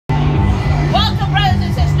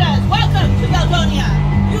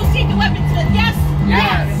take your weapons, Smith, yes?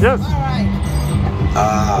 Yes! Yes!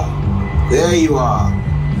 Alright. There you are.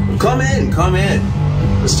 Come in, come in.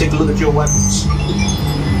 Let's take a look at your weapons.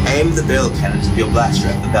 Aim the barrel cannons of your blaster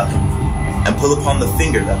at the belly, and pull upon the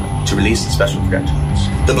finger lever to release the special projectiles.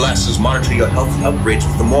 The blasters monitor your health and upgrades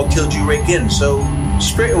with the more kills you rake in, so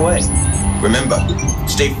straight away. Remember,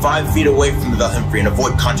 stay 5 feet away from the Valhemfrey and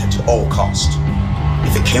avoid contact at all costs.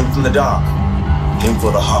 If it came from the dark, aim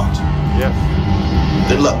for the heart. Yes.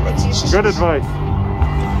 Good luck, brothers and sisters. Good advice.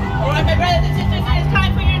 Alright, my brothers and sisters, it is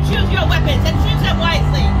time for you to choose your weapons, and choose them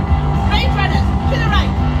wisely. Range runners, to the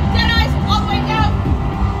right. Dead eyes, all the way down.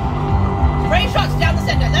 Range shots down the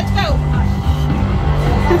center. Let's go.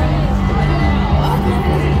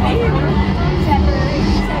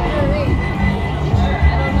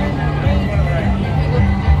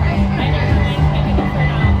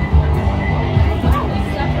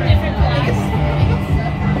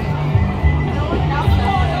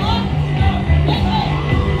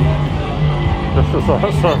 This is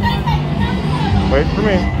awesome. Wait for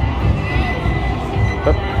me.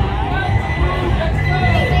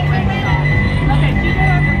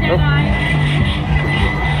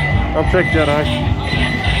 I'll take Jedi.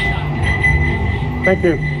 Thank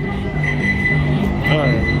you.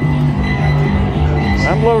 Alright.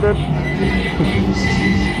 I'm loaded.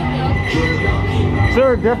 Is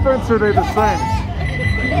there a difference or are they the same?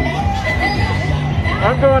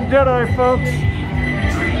 I'm going Jedi, folks.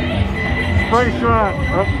 Straight shot.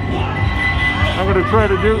 Oh. I'm going to try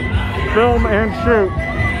to do film and shoot.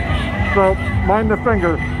 So mind the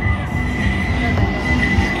finger.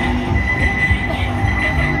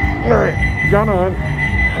 All right, gun on.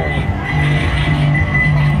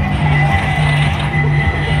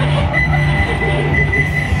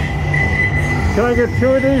 Can I get 2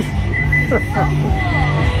 of these?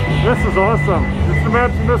 This is awesome. Just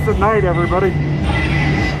imagine this at night, everybody.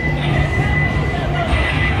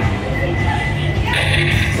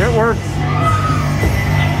 It works.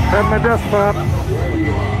 Had my desktop.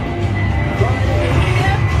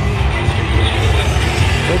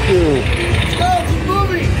 Thank you.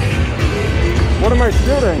 What am I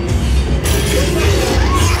shooting?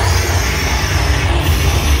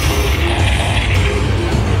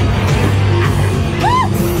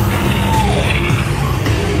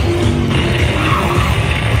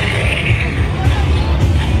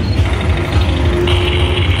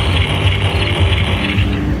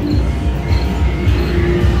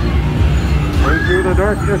 Into the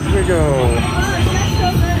darkness we go.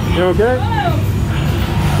 You okay?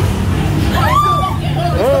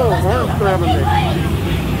 Oh, arm's grabbing me.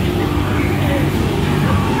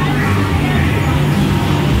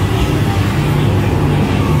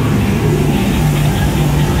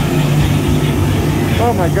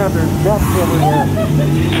 Oh my God, there's ducks everywhere.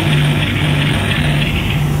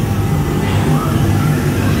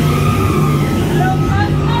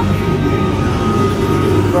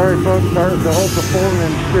 Sorry folks, hard to hold the phone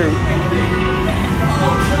and shoot.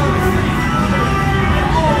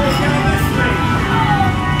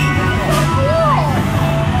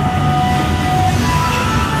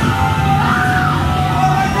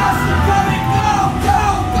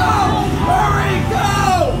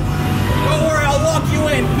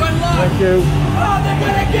 Thank you. Oh, they're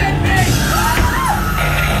gonna get me!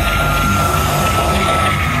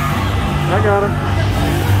 I got him.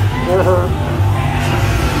 Or her.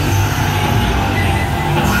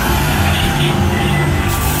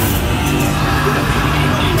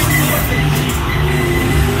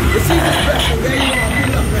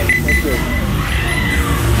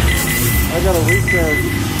 I got a recharge.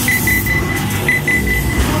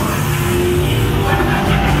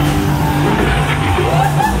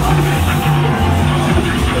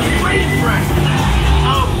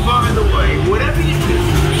 Oh, by the way, whatever you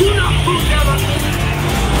do not put down on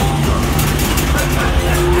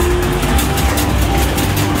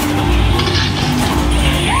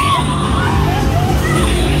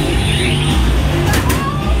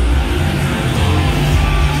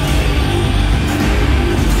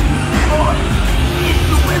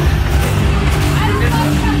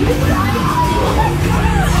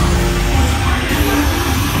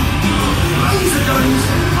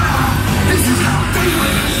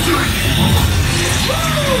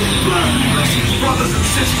brothers and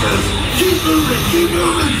sisters, keep moving,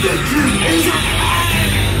 victory is at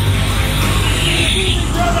hand!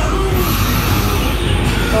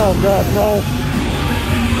 Oh God, no.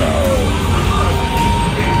 No.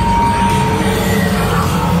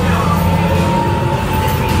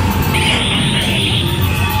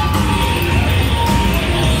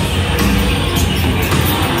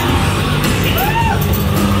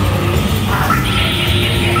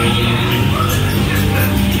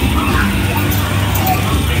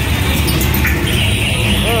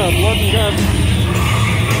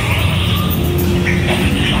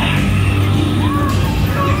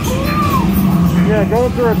 Going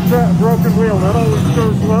through a broken wheel, that always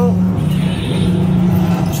goes slow.